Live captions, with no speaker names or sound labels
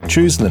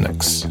Choose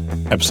Linux,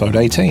 episode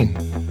 18,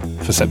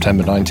 for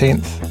September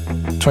 19th,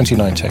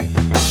 2019.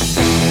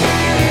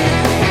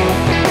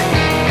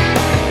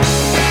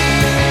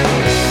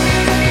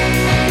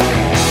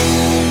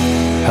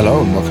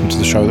 Hello and welcome to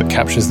the show that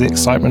captures the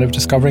excitement of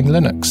discovering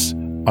Linux.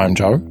 I'm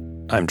Joe.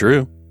 I'm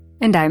Drew.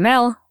 And I'm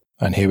Mel.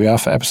 And here we are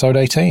for episode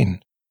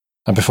 18.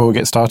 And before we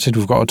get started,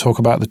 we've got to talk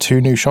about the two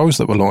new shows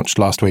that were launched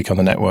last week on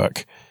the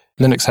network.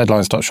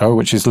 linuxheadlines.show,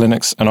 which is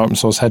Linux and open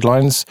source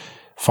headlines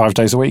 5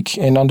 days a week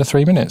in under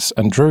 3 minutes.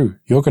 And Drew,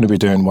 you're going to be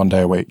doing 1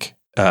 day a week.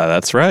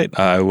 That's right.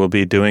 I will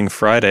be doing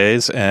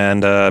Fridays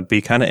and be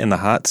kind of in the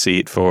hot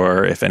seat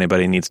for if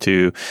anybody needs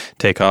to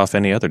take off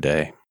any other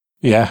day.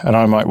 Yeah, and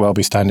I might well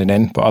be standing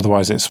in, but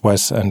otherwise it's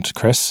Wes and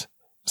Chris.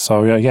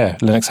 So yeah,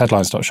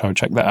 linuxheadlines.show,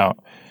 check that out.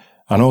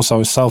 And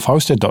also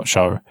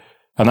self-hosted.show.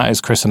 And that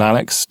is Chris and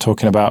Alex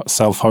talking about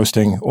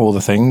self-hosting all the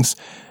things.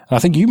 And I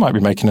think you might be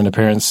making an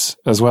appearance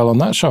as well on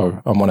that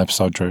show on one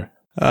episode, Drew.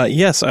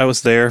 Yes, I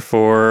was there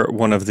for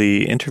one of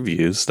the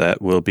interviews that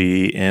will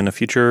be in a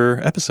future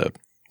episode.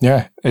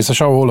 Yeah, it's a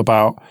show all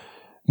about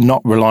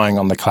not relying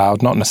on the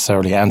cloud, not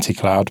necessarily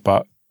anti-cloud,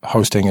 but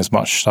hosting as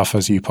much stuff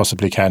as you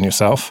possibly can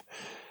yourself.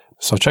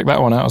 So check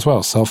that one out as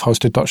well,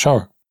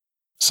 self-hosted.show.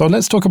 So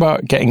let's talk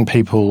about getting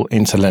people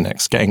into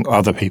Linux, getting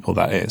other people,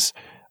 that is.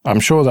 I'm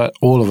sure that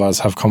all of us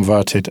have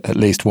converted at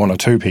least one or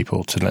two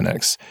people to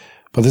Linux,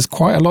 but there's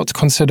quite a lot to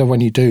consider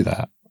when you do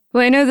that.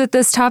 Well, I know that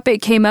this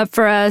topic came up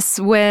for us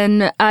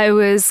when I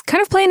was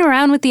kind of playing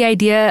around with the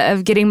idea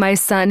of getting my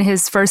son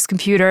his first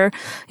computer.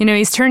 You know,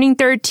 he's turning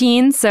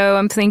 13, so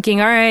I'm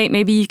thinking, all right,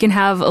 maybe you can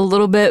have a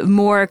little bit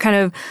more kind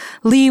of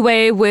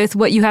leeway with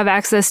what you have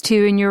access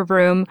to in your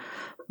room.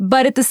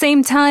 But at the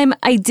same time,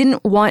 I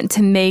didn't want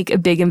to make a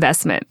big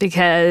investment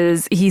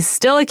because he's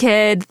still a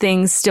kid,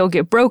 things still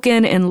get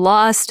broken and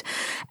lost.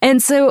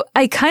 And so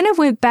I kind of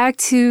went back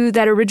to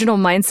that original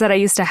mindset I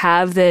used to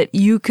have that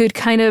you could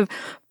kind of,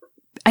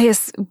 I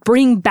guess,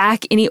 bring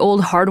back any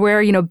old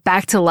hardware,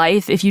 back to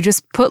life if you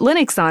just put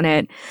Linux on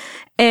it.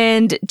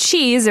 And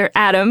Cheese, or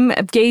Adam,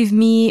 gave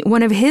me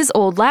one of his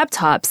old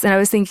laptops. And I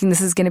was thinking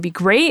this is going to be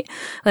great.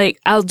 Like,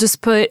 I'll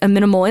just put a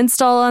minimal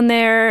install on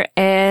there.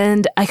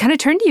 And I kind of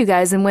turned to you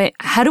guys and went,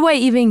 how do I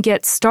even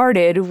get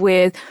started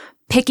with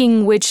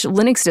picking which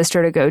Linux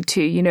distro to go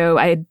to?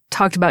 I had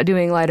talked about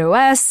doing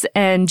LightOS.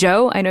 And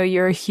Joe, I know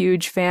you're a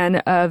huge fan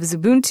of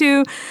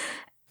Ubuntu.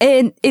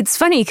 And it's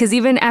funny because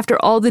even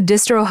after all the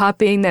distro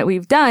hopping that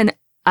we've done,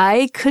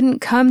 I couldn't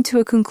come to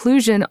a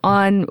conclusion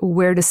on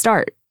where to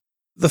start.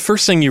 The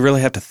first thing you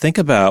really have to think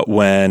about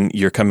when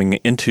you're coming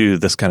into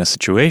this kind of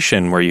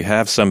situation where you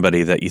have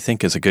somebody that you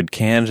think is a good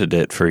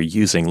candidate for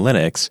using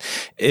Linux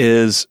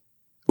is,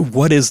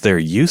 what is their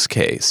use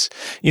case?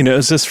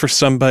 Is this for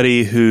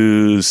somebody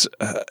who's,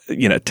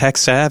 tech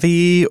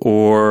savvy,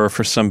 or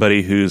for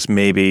somebody who's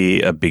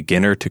maybe a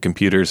beginner to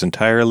computers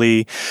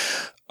entirely?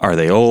 Are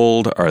they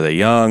old? Are they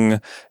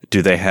young?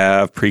 Do they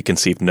have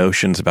preconceived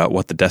notions about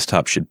what the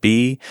desktop should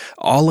be?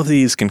 All of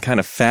these can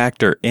kind of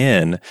factor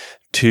in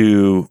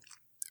to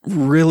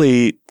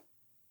really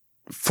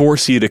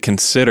force you to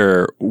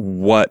consider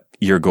what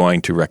you're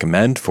going to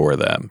recommend for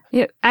them.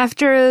 Yeah,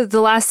 after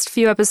the last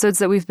few episodes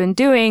that we've been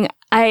doing,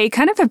 I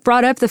kind of have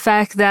brought up the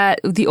fact that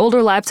the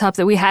older laptop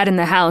that we had in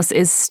the house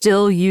is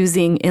still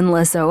using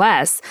Endless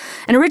OS.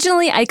 And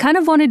originally, I kind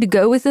of wanted to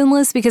go with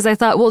Endless because I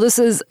thought, well, this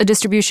is a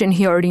distribution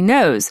he already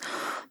knows.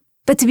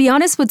 But to be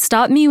honest, what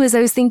stopped me was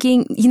I was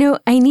thinking,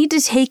 I need to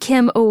take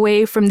him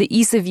away from the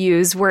ease of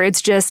use where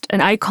it's just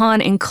an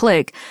icon and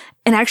click,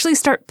 and actually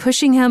start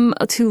pushing him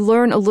to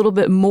learn a little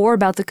bit more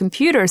about the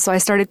computer. So I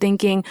started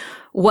thinking,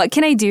 what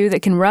can I do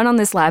that can run on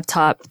this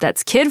laptop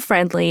that's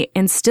kid-friendly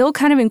and still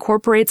kind of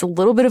incorporates a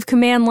little bit of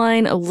command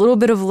line, a little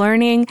bit of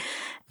learning?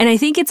 And I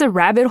think it's a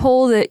rabbit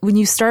hole that when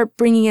you start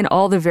bringing in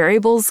all the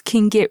variables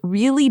can get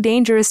really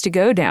dangerous to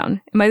go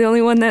down. Am I the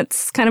only one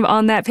that's kind of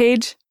on that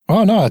page?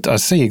 Oh, no, I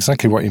see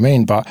exactly what you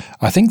mean. But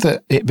I think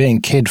that it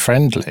being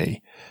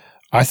kid-friendly,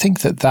 I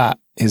think that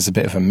is a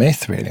bit of a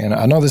myth, really. And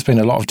I know there's been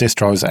a lot of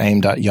distros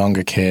aimed at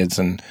younger kids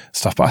and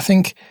stuff, but I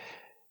think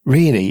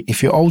really,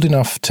 if you're old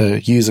enough to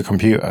use a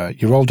computer,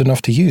 you're old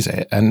enough to use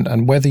it.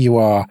 And whether you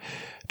are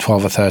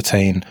 12 or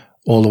 13,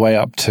 all the way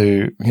up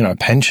to,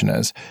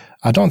 pensioners,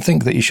 I don't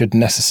think that you should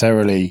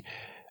necessarily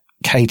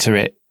cater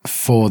it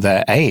for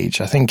their age.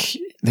 I think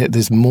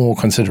there's more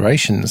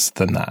considerations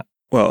than that.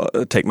 Well,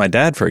 take my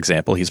dad, for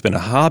example. He's been a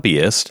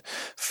hobbyist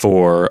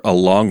for a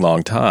long,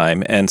 long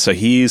time. And so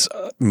he's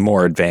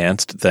more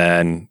advanced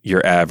than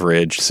your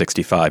average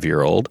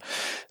 65-year-old.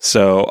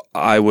 So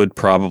I would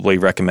probably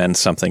recommend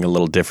something a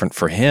little different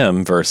for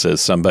him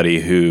versus somebody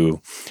who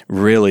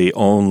really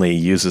only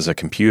uses a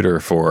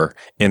computer for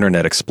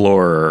Internet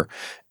Explorer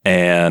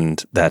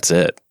and that's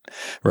it,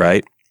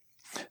 right?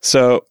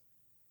 So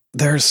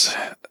there's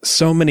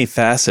so many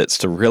facets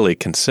to really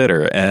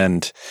consider.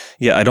 And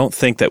yeah, I don't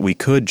think that we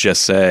could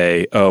just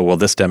say, oh, well,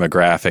 this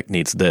demographic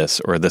needs this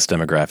or this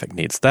demographic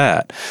needs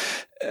that.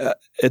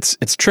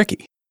 It's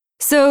tricky.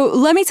 So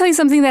let me tell you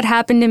something that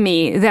happened to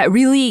me that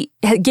really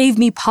gave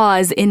me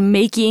pause in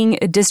making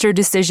a distro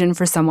decision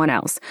for someone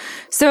else.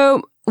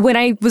 So when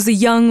I was a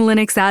young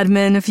Linux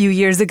admin a few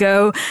years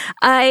ago,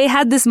 I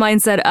had this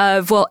mindset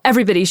of, well,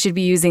 everybody should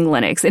be using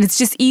Linux. And it's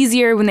just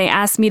easier when they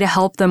ask me to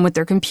help them with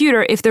their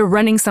computer if they're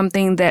running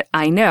something that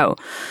I know.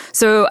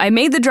 So I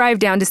made the drive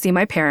down to see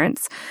my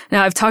parents.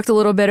 Now, I've talked a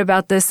little bit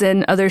about this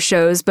in other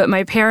shows, but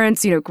my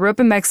parents, grew up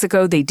in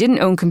Mexico. They didn't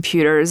own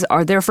computers.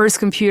 Their first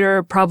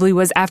computer probably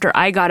was after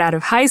I got out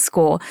of high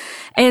school.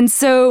 And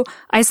so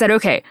I said,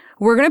 okay,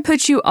 we're going to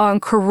put you on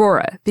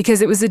Korora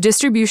because it was a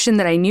distribution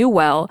that I knew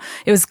well.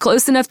 It was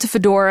close enough to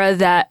Fedora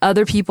that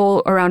other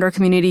people around our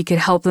community could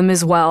help them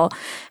as well.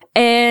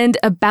 And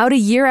about a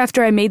year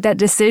after I made that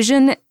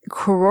decision,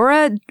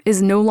 Korora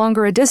is no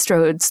longer a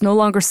distro. It's no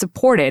longer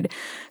supported.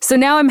 So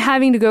now I'm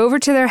having to go over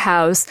to their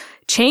house,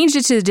 change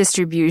it to the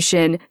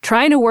distribution,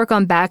 trying to work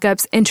on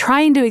backups, and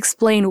trying to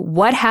explain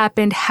what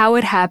happened, how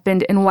it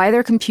happened, and why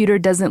their computer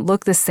doesn't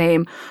look the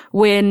same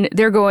when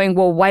they're going,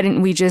 well, why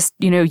didn't we just,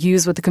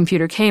 use what the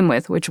computer came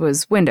with, which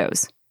was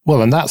Windows?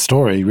 Well, and that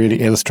story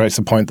really illustrates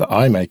the point that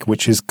I make,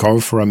 which is go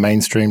for a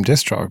mainstream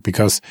distro,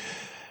 because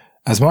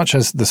as much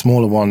as the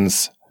smaller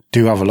ones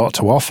do have a lot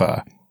to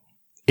offer,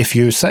 if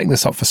you're setting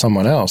this up for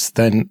someone else,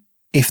 then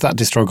if that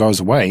distro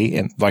goes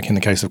away, like in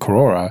the case of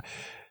Korora,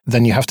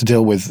 then you have to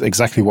deal with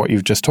exactly what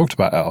you've just talked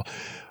about, El.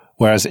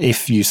 Whereas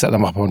if you set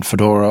them up on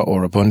Fedora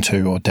or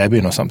Ubuntu or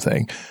Debian or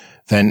something,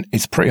 then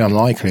it's pretty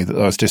unlikely that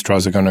those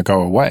distros are going to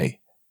go away.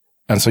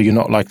 And so you're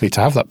not likely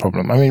to have that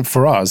problem. I mean,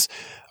 for us,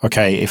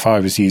 okay, if I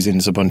was using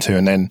Ubuntu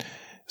and then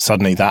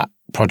suddenly that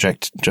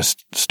project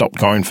just stopped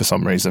going for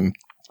some reason,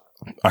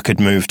 I could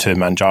move to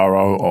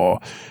Manjaro or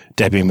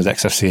Debian with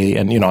XFCE,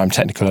 and I'm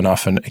technical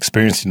enough and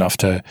experienced enough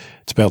to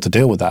be able to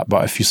deal with that.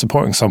 But if you're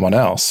supporting someone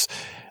else,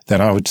 then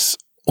I would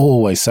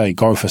always say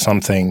go for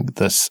something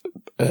that's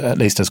at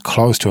least as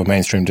close to a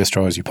mainstream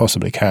distro as you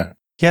possibly can.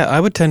 Yeah,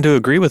 I would tend to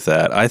agree with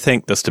that. I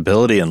think the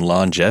stability and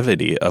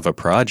longevity of a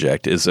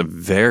project is a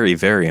very,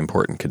 very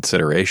important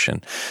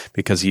consideration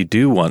because you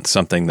do want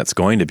something that's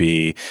going to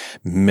be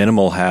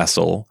minimal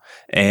hassle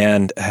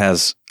and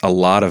has a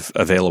lot of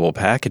available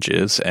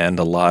packages and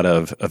a lot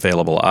of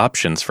available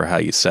options for how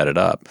you set it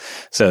up.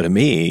 So to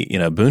me,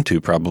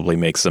 Ubuntu probably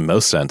makes the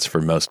most sense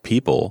for most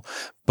people,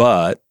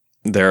 but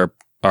there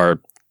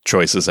are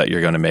choices that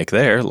you're going to make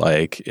there,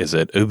 like is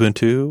it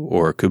Ubuntu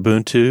or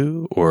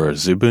Kubuntu or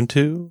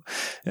Xubuntu?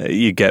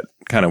 You get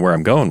kind of where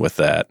I'm going with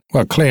that.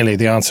 Well, clearly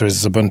the answer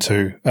is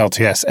Ubuntu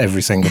LTS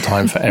every single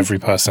time for every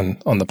person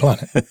on the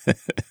planet.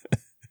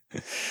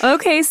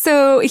 Okay,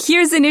 so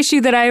here's an issue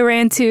that I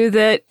ran to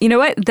that,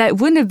 that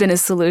wouldn't have been a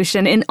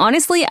solution. And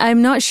honestly,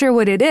 I'm not sure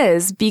what it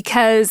is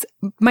because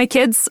my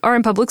kids are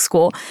in public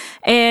school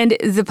and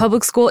the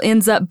public school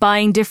ends up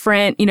buying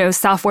different,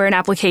 software and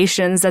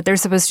applications that they're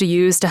supposed to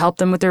use to help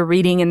them with their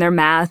reading and their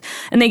math.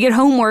 And they get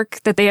homework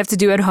that they have to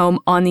do at home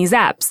on these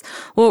apps.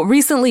 Well,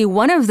 recently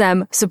one of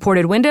them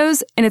supported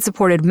Windows and it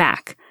supported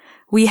Mac.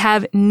 We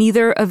have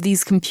neither of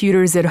these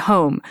computers at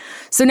home.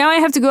 So now I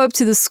have to go up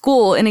to the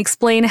school and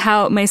explain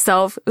how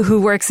myself,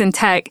 who works in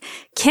tech,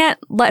 can't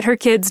let her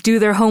kids do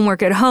their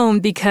homework at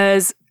home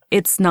because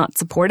it's not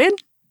supported.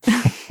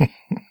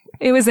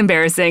 It was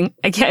embarrassing.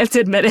 I have to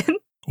admit it.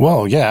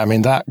 Well, yeah, I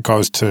mean, that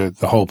goes to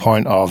the whole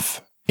point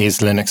of, is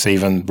Linux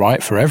even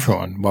right for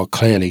everyone? Well,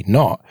 clearly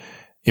not.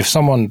 If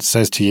someone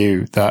says to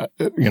you that,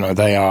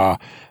 they are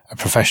a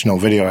professional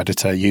video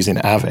editor using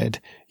Avid,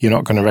 you're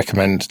not going to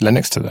recommend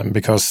Linux to them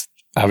because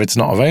Avid's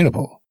not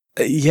available.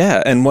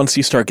 Yeah, and once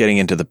you start getting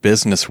into the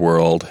business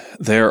world,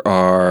 there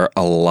are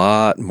a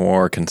lot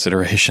more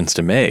considerations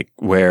to make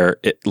where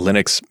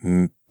Linux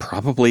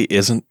probably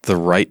isn't the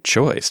right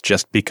choice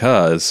just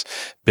because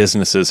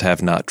businesses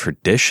have not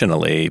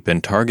traditionally been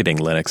targeting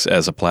Linux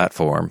as a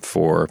platform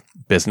for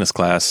business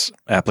class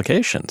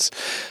applications.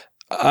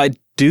 I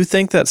do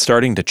think that's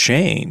starting to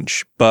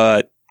change,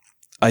 but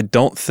I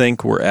don't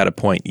think we're at a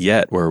point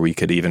yet where we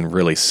could even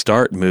really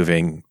start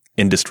moving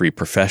industry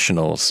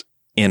professionals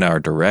in our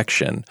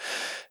direction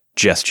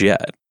just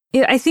yet.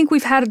 I think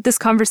we've had this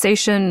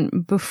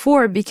conversation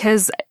before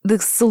because the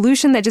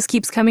solution that just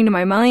keeps coming to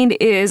my mind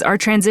is our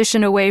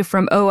transition away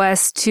from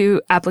OS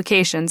to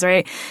applications,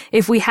 right?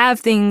 If we have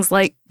things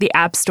like the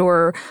App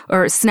Store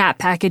or Snap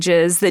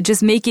packages that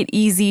just make it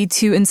easy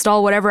to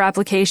install whatever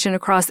application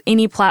across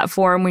any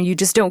platform when you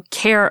just don't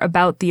care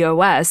about the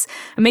OS,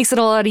 it makes it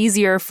a lot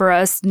easier for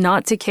us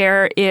not to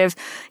care if,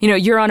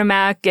 you're on a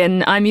Mac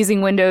and I'm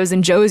using Windows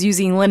and Joe's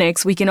using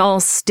Linux. We can all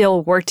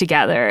still work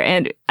together.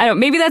 And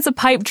maybe that's a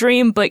pipe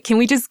dream, but can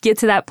we just get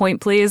to that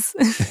point, please?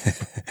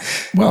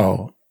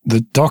 Well, the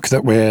doc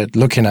that we're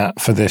looking at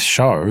for this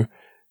show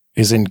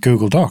is in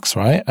Google Docs,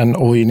 right? And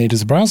all you need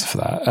is a browser for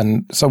that.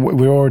 And so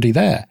we're already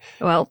there.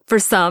 Well, for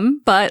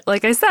some, but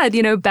like I said,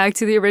 back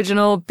to the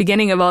original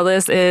beginning of all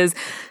this is,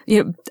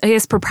 I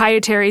guess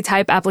proprietary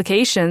type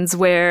applications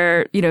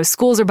where,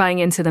 schools are buying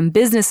into them,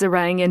 businesses are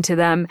buying into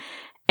them.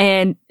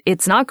 And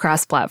it's not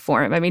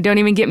cross-platform. I mean, don't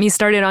even get me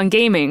started on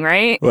gaming,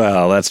 right?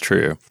 Well, that's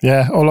true.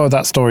 Yeah, although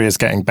that story is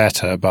getting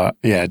better, but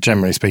yeah,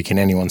 generally speaking,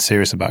 anyone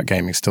serious about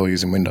gaming is still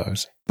using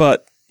Windows.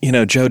 But,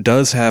 Joe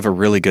does have a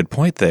really good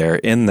point there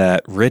in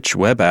that rich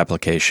web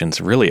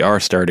applications really are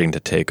starting to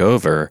take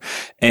over.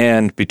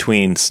 And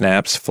between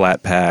Snaps,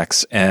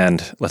 Flatpaks,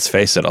 and, let's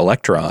face it,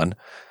 Electron,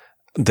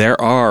 there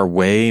are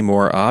way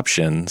more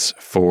options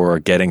for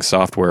getting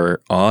software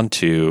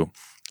onto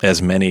as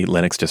many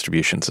Linux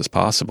distributions as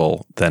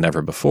possible than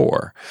ever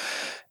before.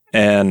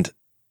 And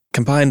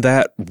combine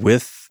that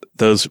with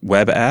those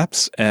web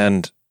apps,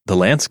 and the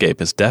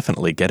landscape is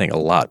definitely getting a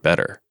lot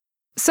better.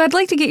 So I'd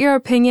like to get your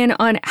opinion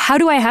on how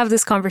do I have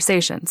this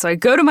conversation? So I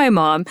go to my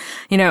mom,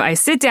 I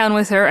sit down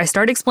with her, I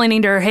start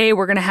explaining to her, hey,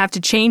 we're going to have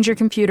to change your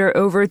computer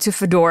over to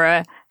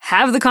Fedora,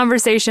 have the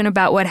conversation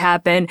about what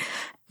happened,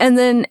 and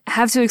then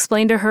have to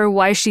explain to her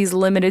why she's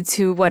limited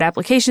to what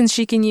applications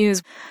she can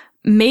use.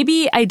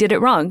 Maybe I did it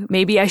wrong.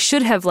 Maybe I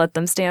should have let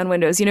them stay on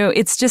Windows.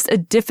 It's just a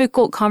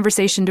difficult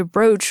conversation to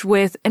broach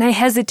with, and I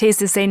hesitate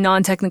to say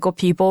non-technical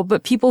people,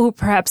 but people who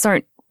perhaps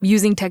aren't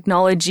using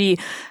technology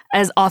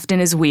as often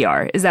as we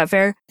are. Is that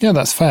fair? Yeah,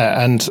 that's fair.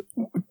 And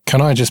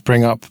can I just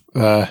bring up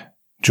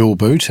dual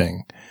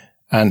booting?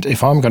 And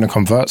if I'm going to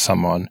convert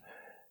someone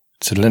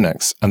to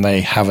Linux and they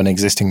have an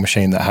existing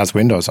machine that has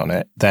Windows on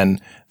it, then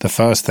the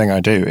first thing I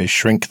do is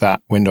shrink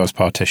that Windows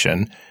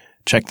partition,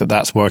 check that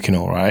that's working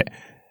all right,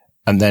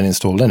 and then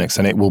install Linux.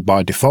 And it will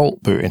by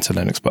default boot into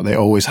Linux, but they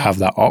always have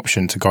that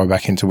option to go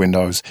back into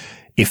Windows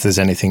if there's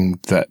anything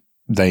that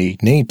they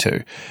need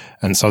to.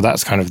 And so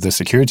that's kind of the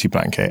security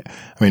blanket.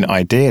 I mean,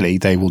 ideally,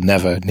 they will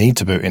never need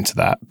to boot into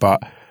that,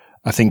 but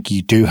I think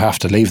you do have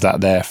to leave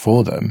that there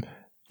for them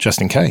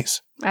just in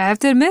case. I have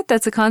to admit,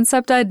 that's a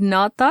concept I'd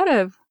not thought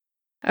of.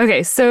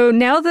 Okay, so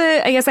now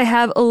that I guess I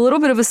have a little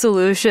bit of a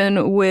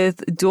solution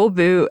with dual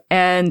boot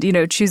and,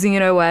 choosing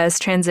an OS,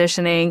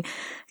 transitioning,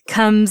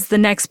 comes the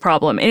next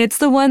problem. And it's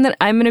the one that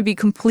I'm going to be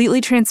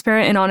completely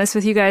transparent and honest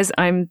with you guys,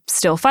 I'm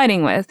still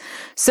fighting with.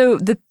 So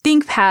the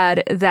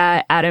ThinkPad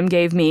that Adam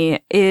gave me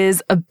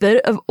is a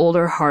bit of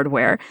older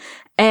hardware.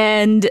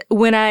 And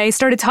when I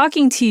started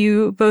talking to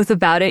you both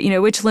about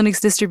it, which Linux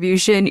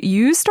distribution,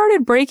 you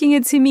started breaking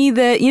it to me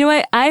that,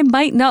 I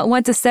might not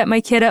want to set my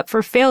kid up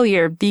for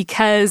failure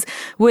because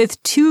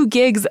with 2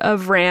 gigs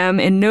of RAM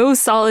and no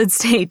solid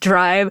state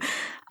drive,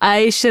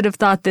 I should have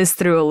thought this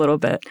through a little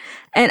bit.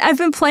 And I've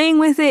been playing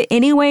with it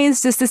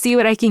anyways, just to see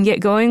what I can get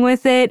going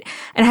with it.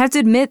 And I have to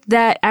admit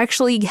that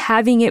actually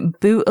having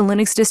it boot a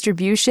Linux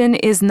distribution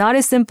is not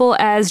as simple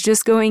as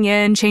just going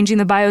in, changing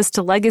the BIOS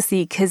to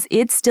legacy, because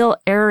it's still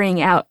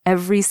erroring out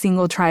every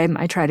single time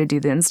I try to do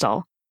the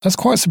install. That's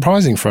quite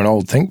surprising for an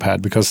old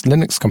ThinkPad because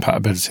Linux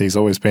compatibility has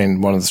always been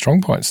one of the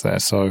strong points there.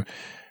 So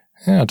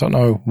yeah, I don't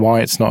know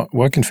why it's not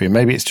working for you.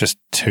 Maybe it's just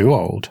too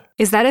old.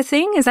 Is that a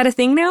thing? Is that a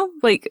thing now?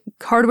 Like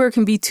hardware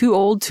can be too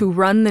old to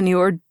run the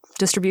newer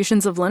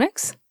distributions of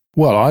Linux?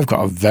 Well, I've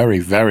got a very,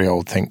 very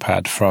old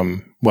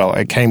ThinkPad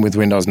it came with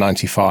Windows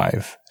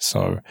 95.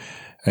 So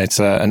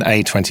it's an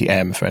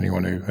A20M for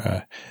anyone who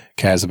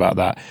cares about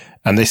that.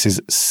 And this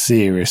is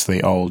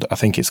seriously old. I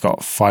think it's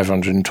got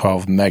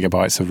 512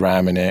 megabytes of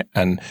RAM in it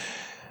and,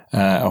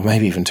 or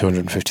maybe even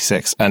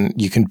 256. And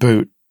you can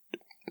boot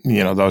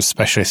those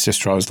specialist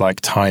distros like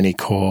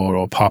TinyCore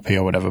or Puppy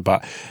or whatever,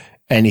 but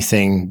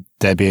anything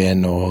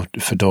Debian or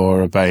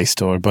Fedora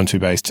based or Ubuntu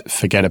based,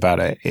 forget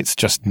about it. It's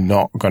just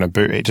not going to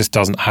boot. It just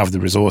doesn't have the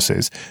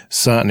resources,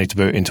 certainly to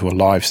boot into a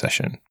live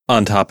session.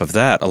 On top of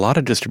that, a lot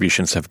of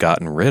distributions have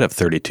gotten rid of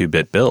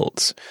 32-bit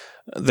builds.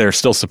 They're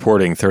still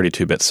supporting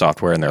 32-bit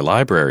software in their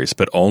libraries,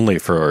 but only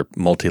for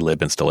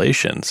multi-lib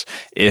installations.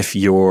 If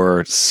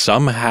you're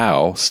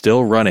somehow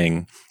still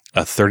running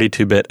a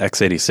 32-bit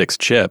x86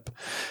 chip,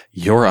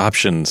 your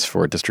options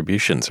for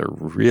distributions are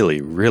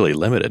really, really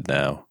limited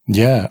now.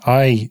 Yeah,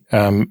 I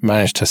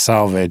managed to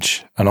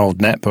salvage an old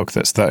netbook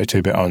that's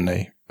 32-bit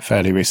only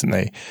fairly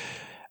recently.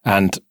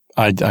 And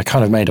I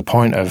kind of made a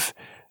point of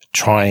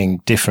trying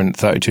different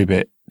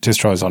 32-bit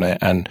distros on it.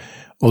 And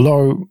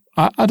although,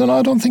 I don't know,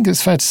 I don't think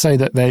it's fair to say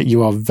that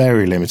you are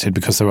very limited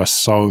because there are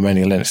so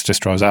many Linux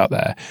distros out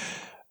there.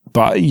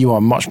 But you are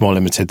much more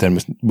limited than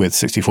with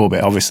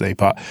 64-bit, obviously.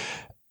 But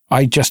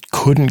I just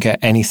couldn't get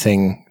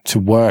anything to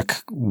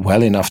work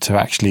well enough to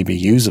actually be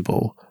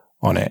usable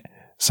on it.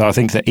 So I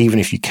think that even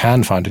if you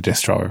can find a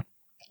distro,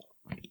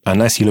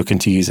 unless you're looking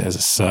to use it as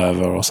a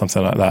server or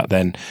something like that,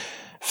 then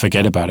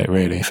forget about it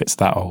really if it's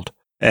that old.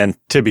 And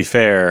to be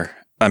fair,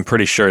 I'm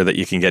pretty sure that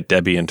you can get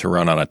Debian to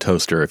run on a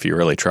toaster if you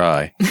really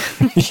try.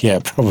 Yeah,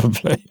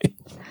 probably.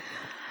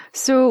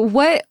 So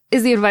what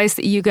is the advice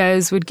that you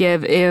guys would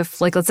give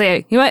if, let's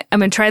say, I'm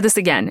going to try this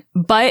again,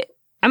 but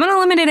I'm on a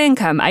limited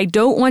income. I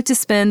don't want to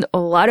spend a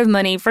lot of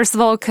money. First of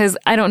all, because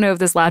I don't know if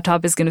this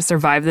laptop is going to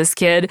survive this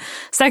kid.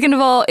 Second of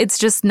all, it's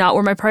just not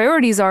where my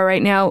priorities are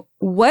right now.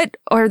 What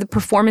are the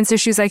performance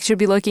issues I should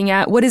be looking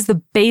at? What is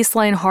the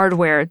baseline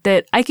hardware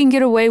that I can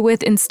get away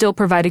with and still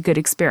provide a good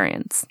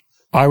experience?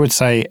 I would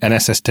say an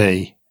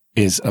SSD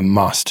is a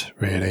must,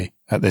 really.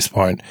 at this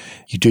point.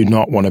 You do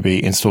not want to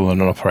be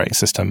installing an operating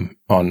system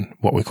on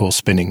what we call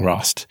spinning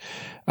Rust.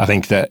 I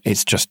think that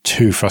it's just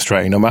too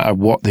frustrating. No matter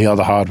what the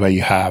other hardware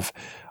you have,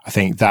 I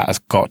think that has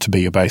got to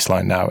be your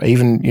baseline now.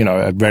 Even,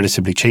 a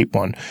relatively cheap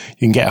one,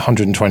 you can get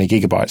 120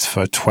 gigabytes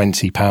for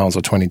 £20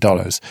 or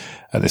 $20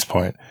 at this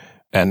point.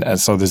 And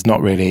so there's not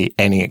really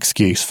any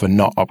excuse for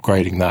not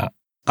upgrading that.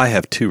 I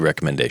have two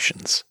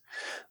recommendations.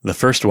 The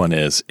first one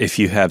is if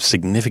you have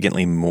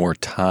significantly more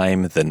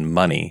time than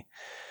money,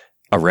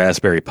 a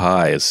Raspberry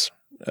Pi is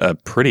a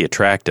pretty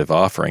attractive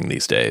offering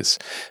these days.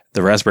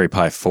 The Raspberry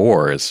Pi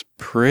 4 is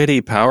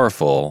pretty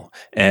powerful,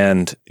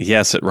 and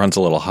yes, it runs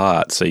a little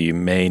hot, so you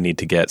may need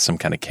to get some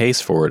kind of case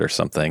for it or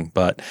something,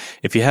 but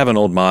if you have an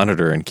old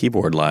monitor and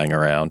keyboard lying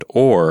around,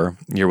 or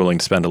you're willing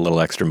to spend a little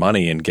extra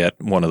money and get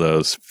one of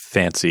those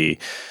fancy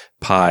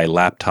Pi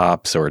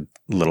laptops or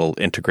little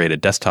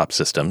integrated desktop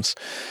systems,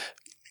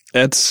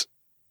 it's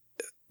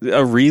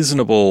a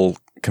reasonable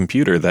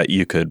computer that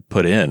you could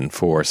put in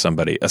for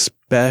somebody,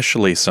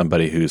 especially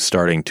somebody who's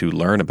starting to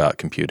learn about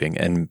computing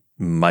and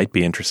might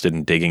be interested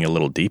in digging a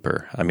little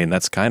deeper. I mean,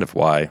 that's kind of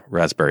why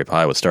Raspberry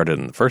Pi was started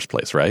in the first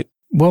place, right?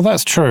 Well,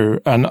 that's true.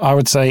 And I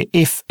would say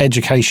if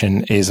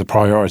education is a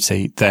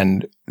priority,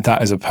 then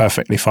that is a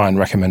perfectly fine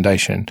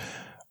recommendation.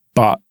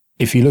 But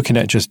if you're looking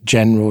at just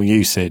general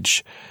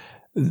usage,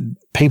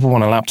 people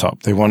want a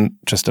laptop. They want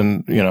just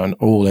an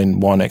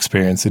all-in-one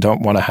experience. They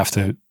don't want to have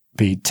to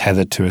be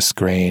tethered to a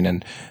screen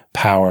and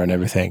power and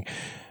everything.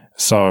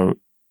 So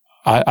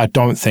I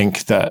don't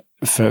think that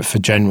for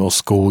general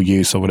school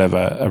use or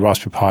whatever, a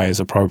Raspberry Pi is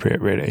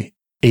appropriate, really.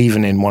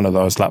 Even in one of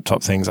those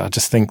laptop things, I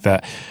just think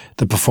that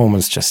the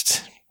performance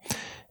just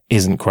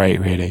isn't great,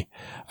 really.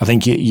 I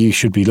think you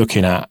should be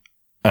looking at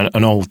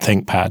an old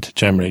ThinkPad,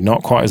 generally.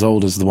 Not quite as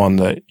old as the one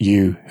that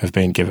you have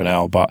been given,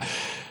 Al, but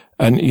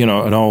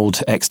an old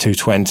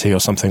X220 or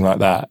something like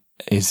that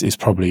is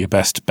probably your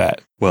best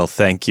bet. Well,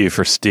 thank you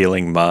for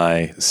stealing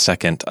my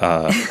second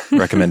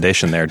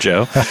recommendation there,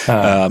 Joe.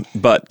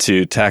 But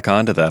to tack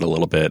onto that a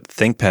little bit,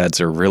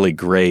 ThinkPads are really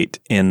great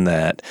in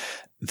that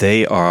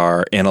they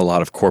are in a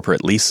lot of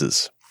corporate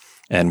leases.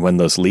 And when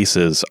those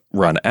leases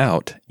run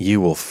out, you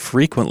will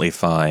frequently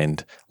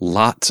find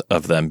lots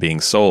of them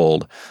being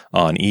sold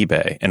on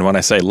eBay. And when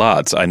I say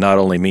lots, I not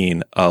only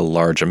mean a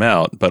large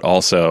amount, but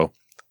also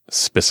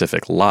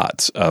specific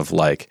lots of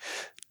like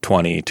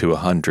 20 to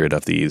 100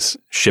 of these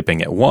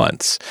shipping at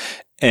once.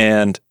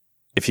 And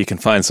if you can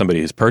find somebody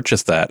who's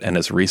purchased that and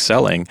is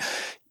reselling,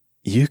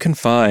 you can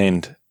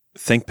find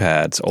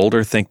ThinkPads,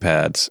 older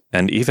ThinkPads,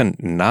 and even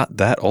not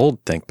that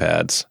old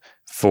ThinkPads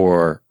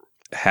for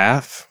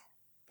half,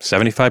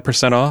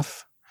 75%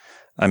 off.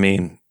 I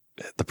mean,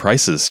 the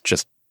prices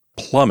just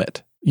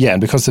plummet. Yeah,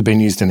 and because they've been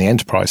used in the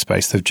enterprise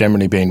space, they've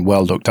generally been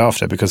well looked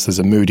after because there's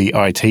a moody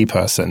IT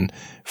person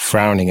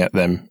frowning at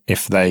them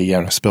if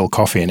they spill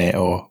coffee in it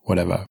or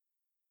whatever.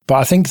 But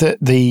I think that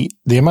the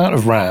amount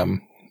of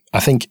RAM, I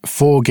think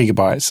 4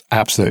 gigabytes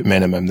absolute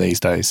minimum these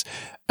days.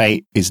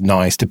 8 is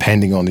nice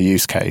depending on the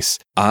use case.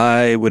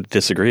 I would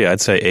disagree. I'd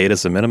say 8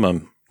 is the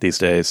minimum these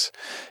days.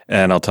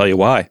 And I'll tell you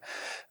why.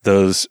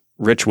 Those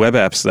rich web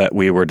apps that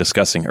we were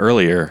discussing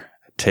earlier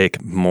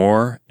take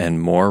more and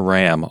more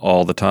RAM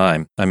all the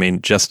time. I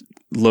mean, just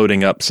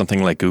loading up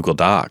something like Google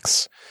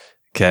Docs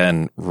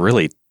can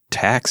really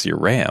tax your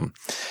RAM.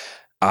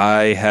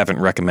 I haven't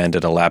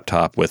recommended a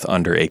laptop with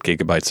under 8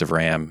 gigabytes of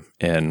RAM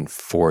in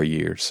 4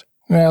 years.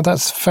 Yeah,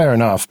 that's fair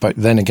enough. But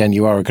then again,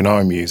 you are a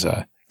GNOME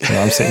user.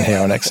 I'm sitting here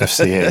on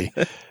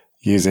XFCE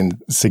using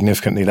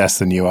significantly less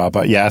than you are.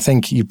 But yeah, I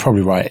think you're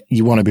probably right.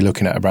 You want to be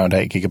looking at around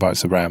 8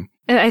 gigabytes of RAM.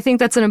 And I think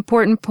that's an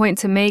important point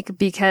to make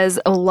because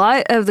a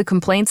lot of the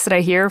complaints that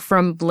I hear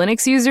from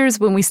Linux users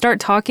when we start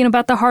talking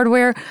about the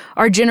hardware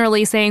are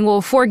generally saying,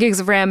 well, 4 gigs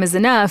of RAM is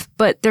enough,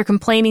 but they're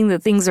complaining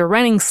that things are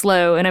running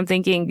slow. And I'm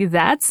thinking,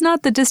 that's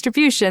not the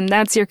distribution,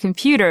 that's your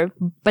computer.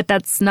 But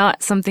that's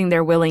not something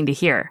they're willing to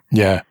hear.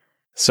 Yeah.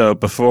 So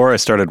before I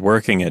started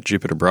working at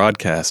Jupiter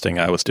Broadcasting,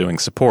 I was doing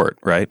support,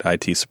 right?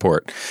 IT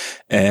support.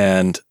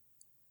 And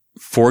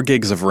 4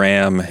 gigs of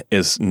RAM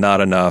is not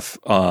enough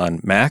on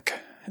Mac.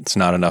 It's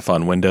not enough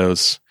on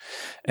Windows.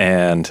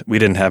 And we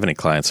didn't have any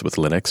clients with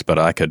Linux, but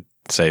I could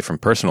say from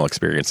personal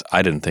experience,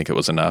 I didn't think it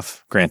was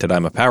enough. Granted,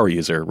 I'm a power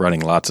user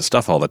running lots of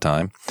stuff all the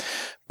time.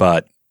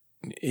 But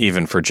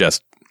even for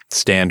just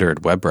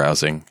standard web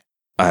browsing,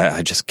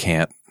 I just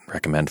can't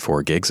recommend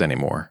 4 gigs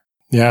anymore.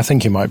 Yeah, I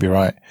think you might be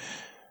right.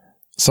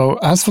 So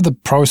as for the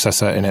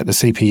processor in it, the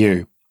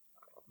CPU,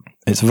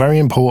 it's very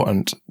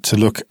important to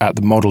look at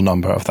the model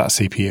number of that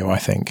CPU, I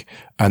think,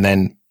 and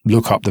then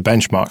look up the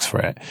benchmarks for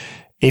it.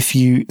 If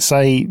you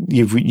say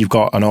you've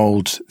got an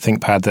old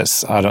ThinkPad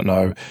that's, I don't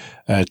know,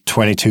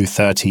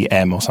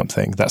 2230M or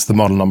something, that's the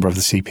model number of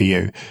the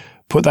CPU,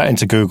 put that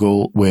into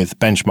Google with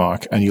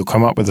benchmark and you'll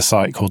come up with a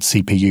site called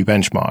CPU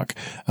Benchmark,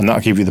 and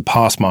that'll give you the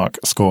Passmark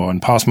score.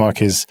 And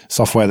Passmark is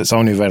software that's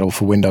only available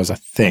for Windows, I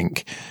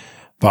think.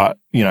 But,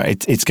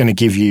 it's going to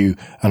give you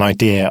an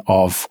idea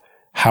of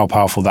how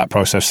powerful that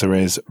processor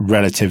is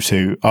relative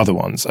to other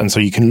ones. And so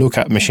you can look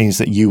at machines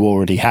that you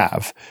already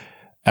have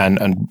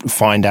and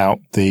find out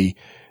the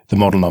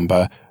model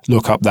number,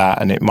 look up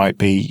that, and it might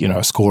be,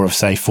 a score of,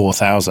 say,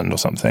 4,000 or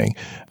something.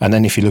 And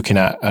then if you're looking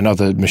at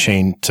another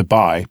machine to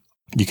buy,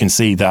 you can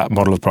see that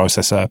model of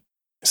processor,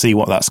 see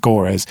what that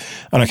score is.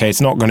 And okay,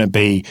 it's not going to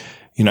be,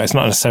 it's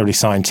not necessarily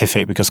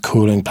scientific because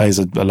cooling plays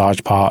a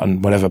large part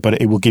and whatever, but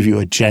it will give you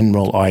a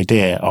general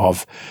idea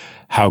of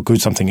how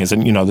good something is.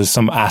 And, there's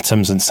some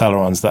atoms and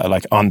Celerons that are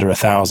like under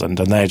 1,000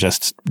 and they're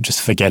just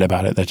forget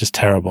about it. They're just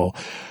terrible.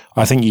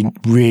 I think you're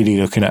really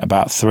looking at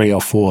about 3,000 or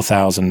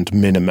 4,000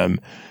 minimum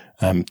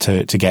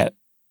to get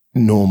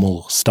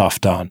normal stuff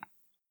done.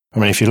 I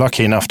mean, if you're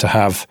lucky enough to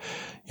have,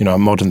 a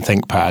modern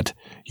ThinkPad,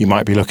 you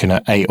might be looking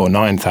at 8,000 or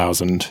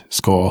 9,000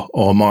 score,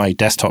 or my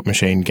desktop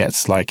machine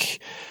gets like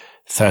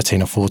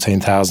 13,000 or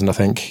 14,000, I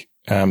think.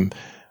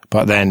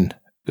 But then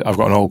I've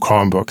got an old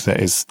Chromebook that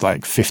is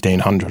like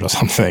 1,500 or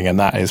something, and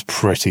that is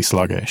pretty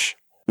sluggish.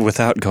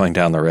 Without going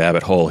down the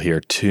rabbit hole here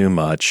too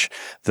much,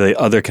 the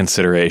other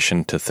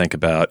consideration to think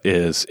about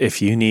is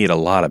if you need a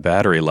lot of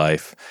battery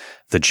life,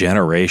 the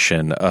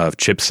generation of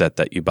chipset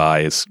that you buy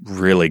is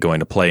really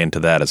going to play into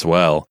that as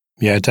well.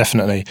 Yeah,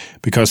 definitely.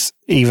 Because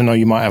even though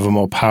you might have a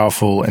more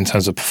powerful in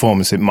terms of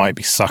performance, it might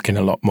be sucking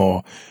a lot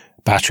more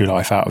battery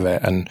life out of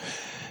it. And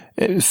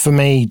for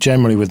me,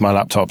 generally with my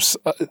laptops,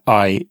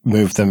 I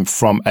move them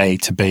from A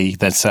to B,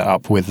 then set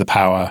up with the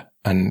power.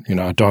 And,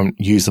 I don't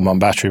use them on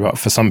battery. But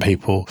for some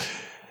people,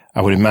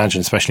 I would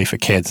imagine, especially for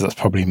kids, that's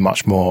probably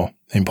much more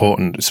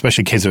important,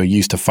 especially kids who are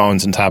used to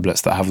phones and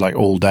tablets that have like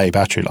all day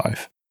battery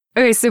life.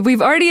 Okay, so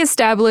we've already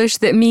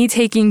established that me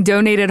taking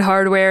donated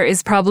hardware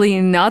is probably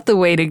not the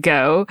way to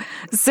go.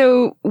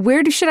 So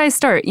where should I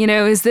start?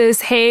 Is this,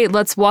 hey,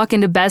 let's walk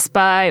into Best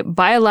Buy,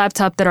 buy a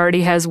laptop that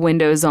already has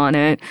Windows on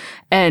it,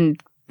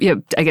 and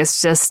I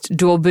guess just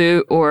dual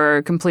boot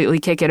or completely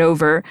kick it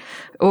over?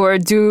 Or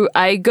do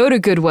I go to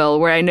Goodwill,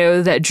 where I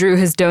know that Drew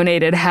has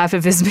donated half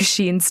of his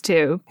machines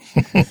to?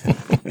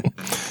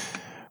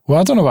 Well,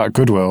 I don't know about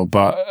Goodwill,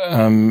 but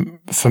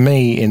for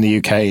me in the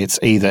UK, it's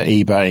either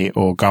eBay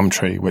or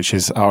Gumtree, which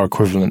is our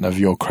equivalent of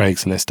your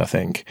Craigslist, I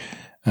think,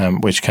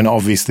 which can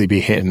obviously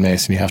be hit and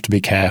miss, and you have to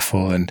be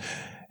careful and,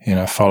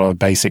 follow a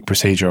basic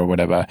procedure or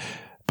whatever.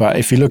 But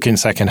if you look in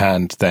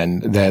secondhand, then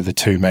they're the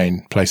two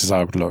main places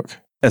I would look.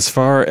 As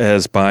far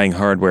as buying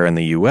hardware in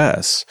the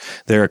U.S.,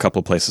 there are a couple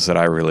of places that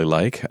I really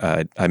like.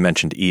 I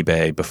mentioned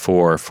eBay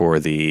before for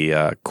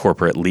the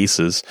corporate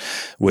leases,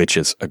 which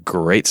is a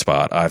great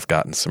spot. I've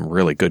gotten some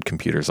really good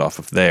computers off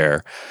of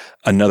there.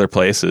 Another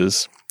place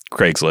is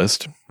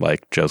Craigslist,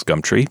 like Joe's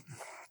Gumtree.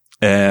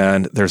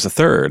 And there's a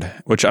third,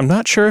 which I'm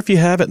not sure if you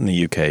have it in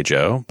the UK,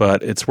 Joe,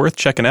 but it's worth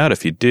checking out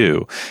if you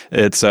do.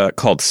 It's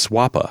called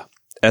Swappa,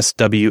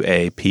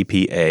 SWAPPA.com.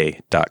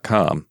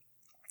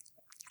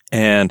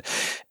 And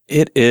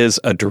it is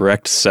a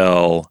direct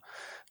sell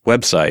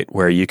website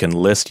where you can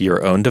list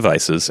your own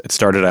devices. It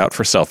started out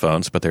for cell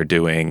phones, but they're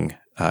doing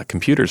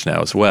computers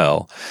now as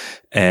well.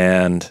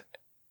 And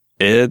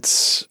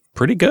it's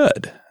pretty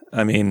good.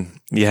 I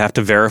mean, you have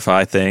to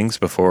verify things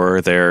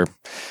before they're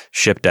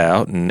shipped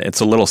out, and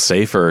it's a little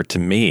safer to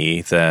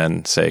me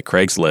than, say,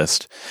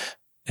 Craigslist.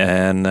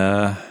 And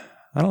I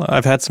don't know,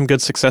 I've had some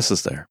good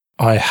successes there.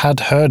 I had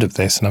heard of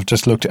this, and I've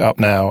just looked it up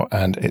now,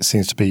 and it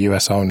seems to be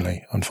US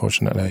only,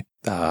 unfortunately.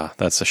 Ah,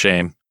 that's a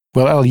shame.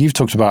 Well, Elle, you've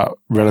talked about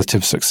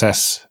relative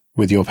success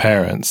with your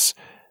parents,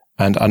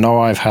 and I know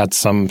I've had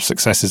some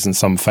successes and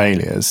some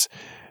failures.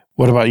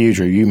 What about you,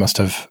 Drew? You must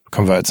have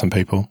converted some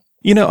people.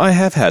 I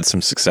have had some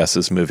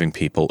successes moving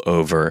people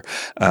over,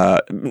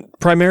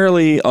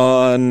 primarily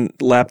on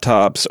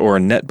laptops or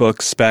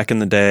netbooks back in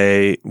the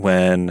day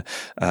when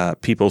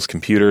people's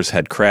computers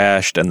had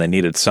crashed and they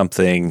needed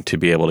something to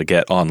be able to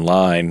get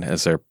online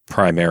as their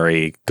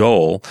primary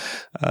goal.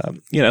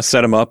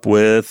 Set them up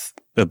with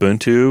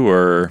Ubuntu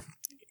or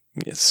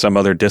some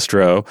other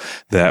distro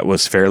that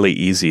was fairly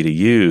easy to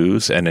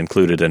use and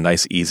included a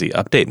nice, easy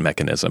update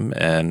mechanism,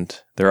 and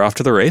they're off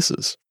to the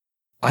races.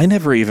 I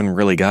never even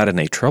really got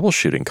any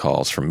troubleshooting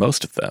calls from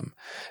most of them.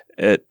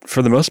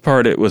 For the most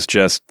part, it was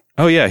just,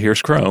 oh yeah,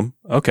 here's Chrome.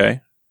 Okay,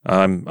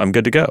 I'm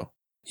good to go.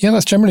 Yeah,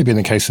 that's generally been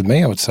the case with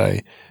me, I would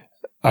say.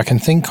 I can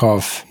think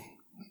of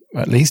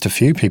at least a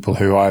few people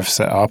who I've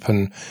set up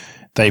and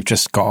they've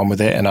just got on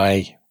with it, and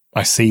I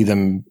see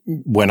them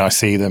when I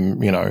see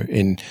them,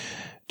 in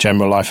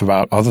general life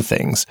about other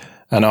things,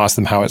 and ask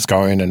them how it's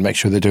going and make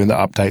sure they're doing the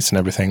updates and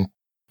everything.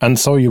 And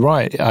so you're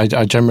right,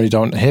 I generally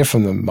don't hear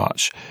from them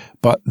much.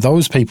 But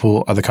those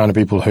people are the kind of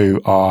people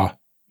who are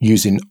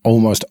using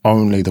almost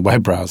only the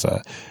web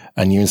browser,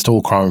 and you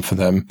install Chrome for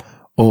them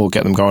or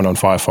get them going on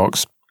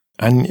Firefox,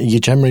 and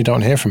you generally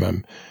don't hear from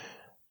them.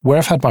 Where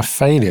I've had my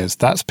failures,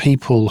 that's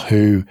people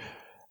who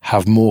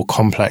have more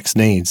complex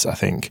needs, I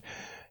think.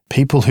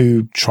 People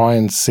who try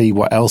and see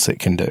what else it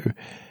can do.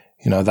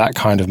 That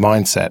kind of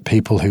mindset.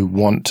 People who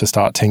want to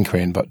start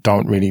tinkering but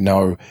don't really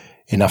know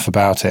enough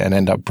about it and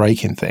end up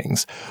breaking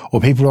things. Or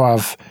people who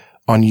have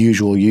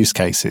unusual use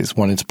cases,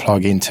 wanting to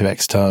plug into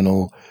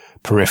external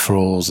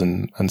peripherals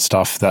and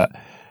stuff that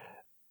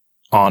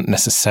aren't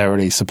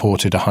necessarily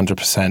supported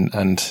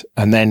 100%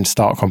 and then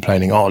start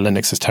complaining, oh,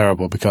 Linux is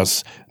terrible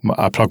because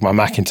I plug my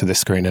Mac into this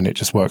screen and it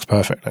just works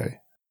perfectly.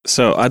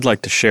 So I'd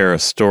like to share a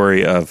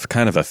story of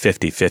kind of a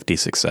 50-50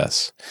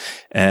 success,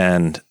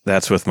 and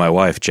that's with my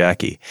wife,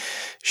 Jackie.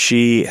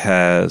 She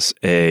has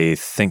a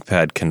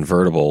ThinkPad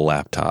convertible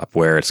laptop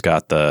where it's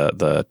got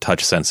the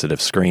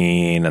touch-sensitive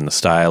screen and the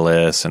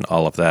stylus and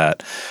all of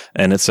that,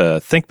 and it's a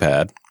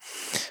ThinkPad,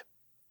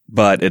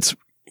 but it's,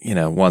 you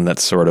know, one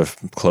that's sort of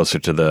closer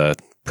to the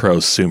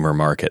prosumer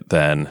market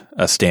than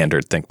a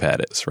standard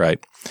ThinkPad is,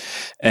 right?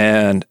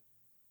 And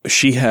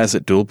she has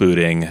it dual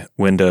booting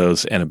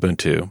Windows and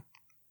Ubuntu.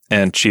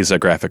 And she's a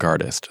graphic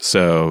artist,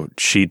 so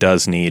she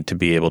does need to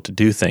be able to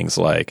do things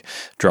like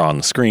draw on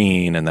the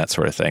screen and that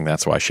sort of thing.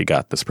 That's why she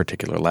got this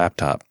particular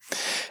laptop.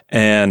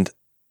 And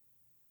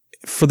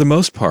for the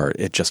most part,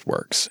 it just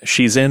works.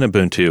 She's in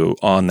Ubuntu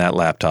on that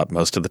laptop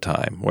most of the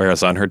time,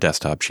 whereas on her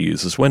desktop, she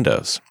uses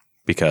Windows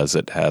because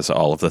it has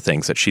all of the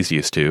things that she's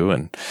used to,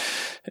 and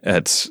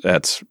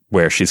that's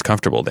where she's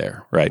comfortable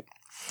there, right?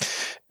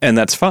 And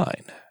that's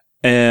fine.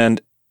 And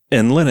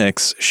in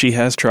Linux, she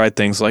has tried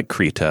things like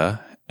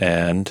Krita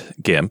and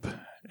GIMP,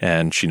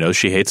 and she knows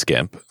she hates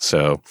GIMP.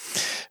 So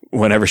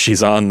whenever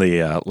she's on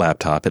the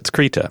laptop, it's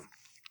Krita.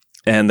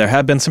 And there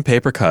have been some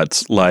paper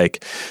cuts,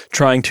 like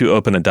trying to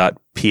open a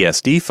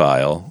 .psd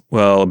file.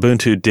 Well,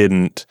 Ubuntu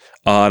didn't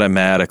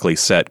automatically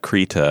set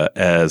Krita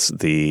as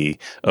the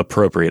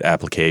appropriate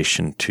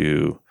application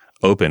to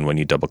open when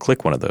you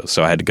double-click one of those.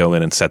 So I had to go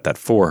in and set that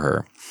for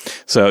her.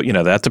 So, you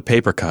know, that's a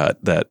paper cut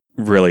that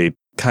really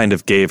kind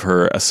of gave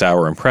her a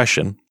sour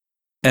impression.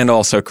 And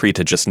also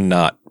Krita just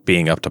not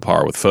being up to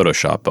par with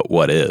Photoshop, but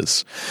what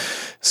is.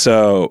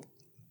 So,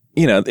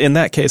 you know, in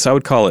that case, I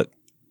would call it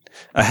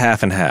a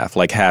half and half,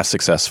 like half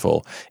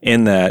successful,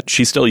 in that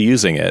she's still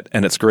using it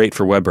and it's great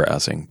for web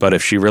browsing. But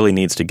if she really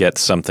needs to get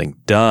something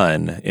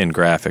done in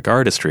graphic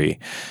artistry,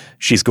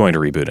 she's going to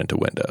reboot into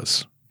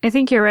Windows. I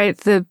think you're right.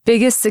 The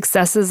biggest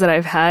successes that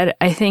I've had,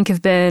 I think,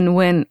 have been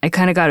when I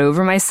kind of got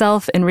over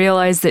myself and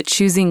realized that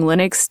choosing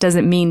Linux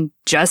doesn't mean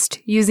just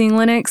using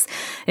Linux.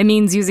 It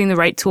means using the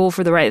right tool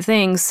for the right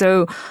thing.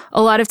 So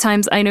a lot of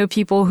times I know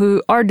people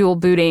who are dual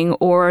booting,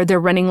 or they're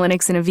running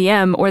Linux in a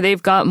VM, or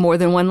they've got more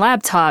than one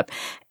laptop.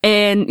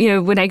 And, you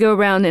know, when I go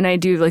around and I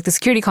do like the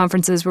security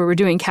conferences where we're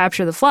doing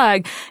capture the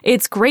flag,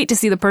 it's great to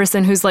see the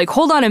person who's like,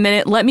 hold on a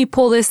minute, let me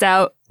pull this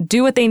out,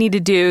 do what they need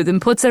to do, then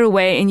puts it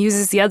away and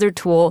uses the other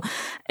tool.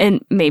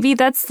 And maybe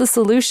that's the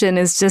solution,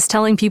 is just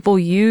telling people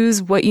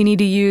use what you need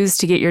to use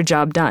to get your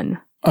job done.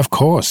 Of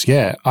course,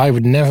 yeah. I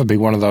would never be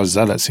one of those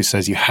zealots who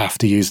says you have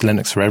to use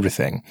Linux for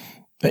everything,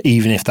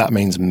 even if that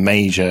means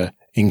major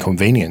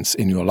inconvenience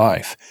in your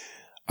life.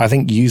 I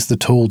think use the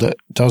tool that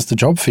does the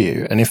job for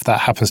you. And if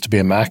that happens to be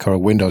a Mac or a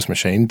Windows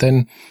machine,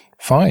 then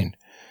fine.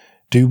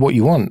 Do what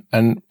you want.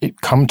 And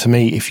come to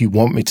me if you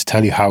want me to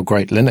tell you how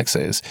great Linux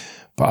is,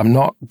 but I'm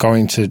not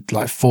going to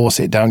like force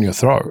it down your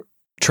throat.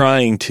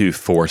 Trying to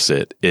force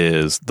it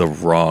is the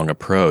wrong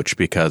approach,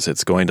 because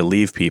it's going to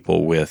leave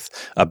people with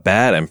a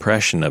bad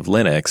impression of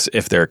Linux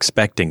if they're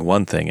expecting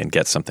one thing and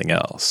get something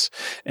else.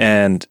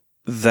 And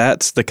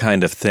that's the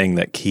kind of thing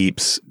that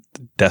keeps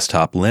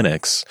desktop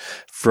Linux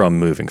from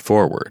moving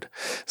forward.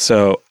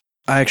 So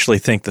I actually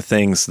think the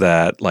things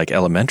that like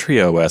Elementary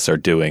OS are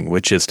doing,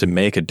 which is to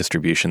make a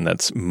distribution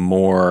that's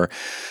more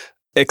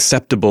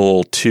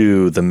acceptable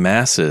to the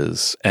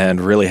masses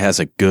and really has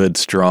a good,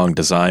 strong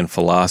design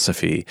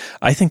philosophy,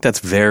 I think that's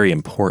very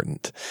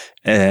important.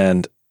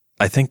 And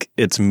I think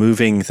it's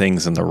moving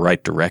things in the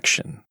right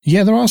direction.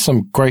 Yeah, there are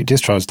some great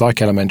distros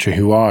like Elementary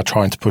who are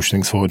trying to push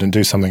things forward and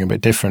do something a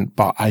bit different,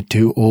 but I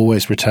do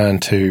always return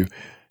to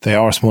they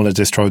are a smaller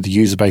distro, the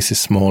user base is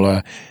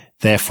smaller,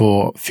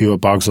 therefore fewer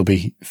bugs will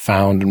be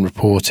found and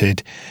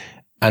reported,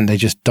 and they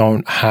just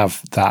don't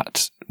have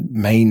that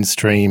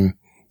mainstream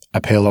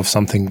appeal of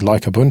something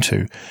like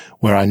Ubuntu,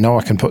 where I know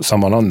I can put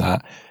someone on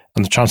that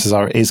and the chances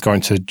are it is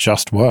going to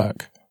just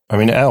work. I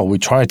mean, Elle, we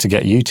tried to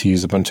get you to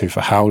use Ubuntu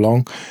for how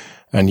long?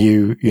 And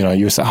you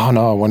said, oh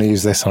no, I want to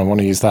use this and I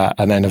want to use that.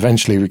 And then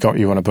eventually we got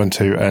you on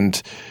Ubuntu,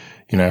 and,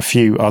 you know, a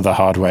few other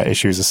hardware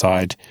issues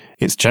aside,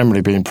 it's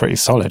generally been pretty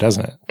solid,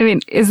 hasn't it? I mean,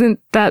 isn't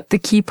that the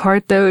key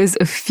part, though, is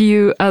a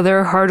few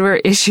other hardware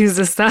issues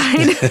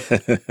aside?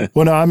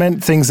 Well, no, I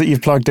meant things that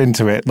you've plugged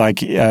into it, like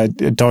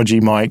dodgy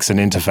mics and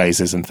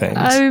interfaces and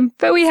things.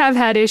 But we have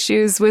had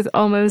issues with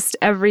almost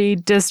every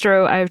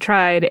distro I've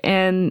tried.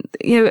 And,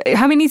 you know,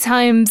 how many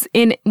times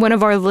in one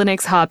of our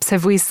Linux hops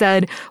have we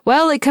said,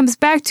 well, it comes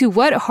back to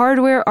what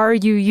hardware are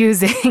you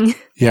using?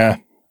 Yeah.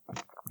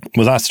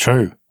 Well, that's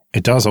true.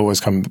 It does always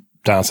come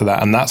down to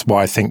that. And that's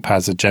why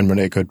ThinkPads are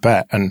generally a good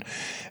bet. And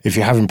if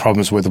you're having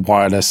problems with a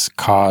wireless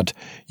card,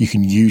 you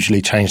can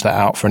usually change that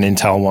out for an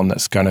Intel one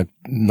that's going to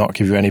not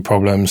give you any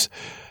problems.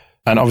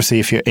 And obviously,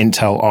 if you're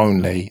Intel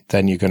only,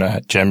 then you're going to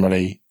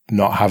generally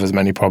not have as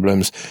many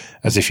problems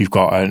as if you've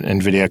got an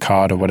NVIDIA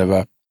card or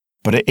whatever.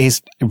 But it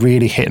is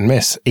really hit and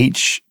miss.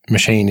 Each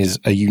machine is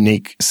a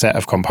unique set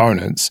of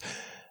components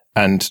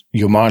and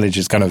your mileage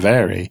is going to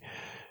vary.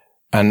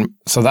 And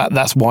so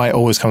that's why it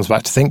always comes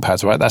back to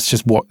ThinkPads, right? That's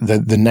just what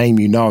the name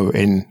you know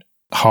in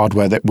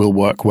hardware that will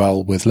work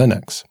well with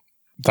Linux.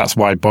 That's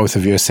why both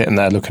of you are sitting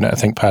there looking at a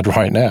ThinkPad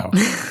right now.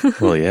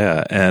 Well,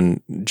 yeah.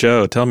 And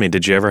Joe, tell me,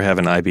 did you ever have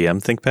an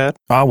IBM ThinkPad?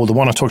 Well, the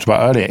one I talked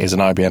about earlier is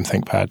an IBM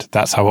ThinkPad.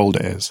 That's how old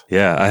it is.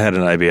 Yeah, I had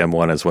an IBM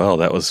one as well.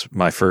 That was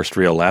my first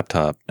real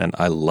laptop, and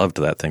I loved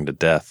that thing to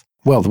death.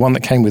 Well, the one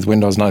that came with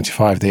Windows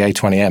 95, the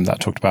A20M that I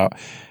talked about,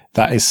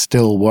 that is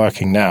still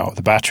working now.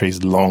 The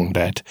battery's long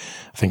dead.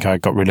 I think I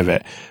got rid of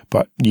it.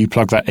 But you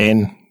plug that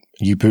in,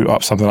 you boot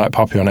up something like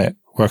Poppy on it,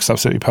 works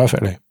absolutely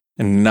perfectly.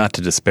 And not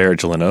to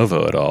disparage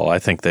Lenovo at all. I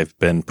think they've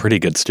been pretty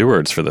good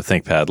stewards for the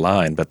ThinkPad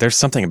line, but there's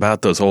something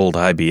about those old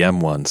IBM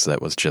ones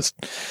that was just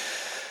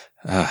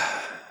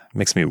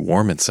makes me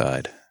warm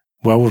inside.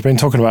 Well, we've been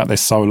talking about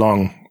this so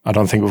long, I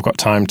don't think we've got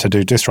time to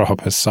do distro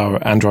hoppers, so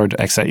Android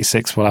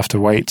x86 will have to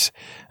wait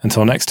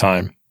until next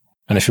time.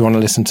 And if you want to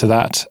listen to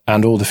that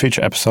and all the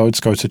future episodes,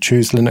 go to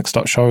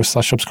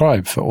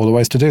chooselinux.show/subscribe for all the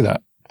ways to do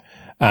that.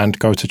 And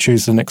go to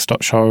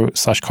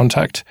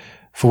chooselinux.show/contact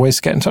for ways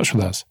to get in touch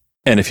with us.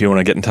 And if you want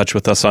to get in touch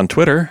with us on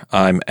Twitter,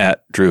 I'm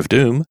at Drew of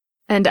Doom.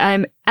 And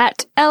I'm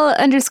at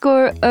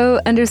L_O_punk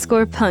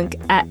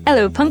at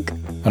LOPunk.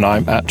 And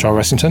I'm at Joe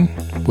Ressington.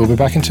 We'll be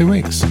back in 2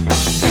 weeks.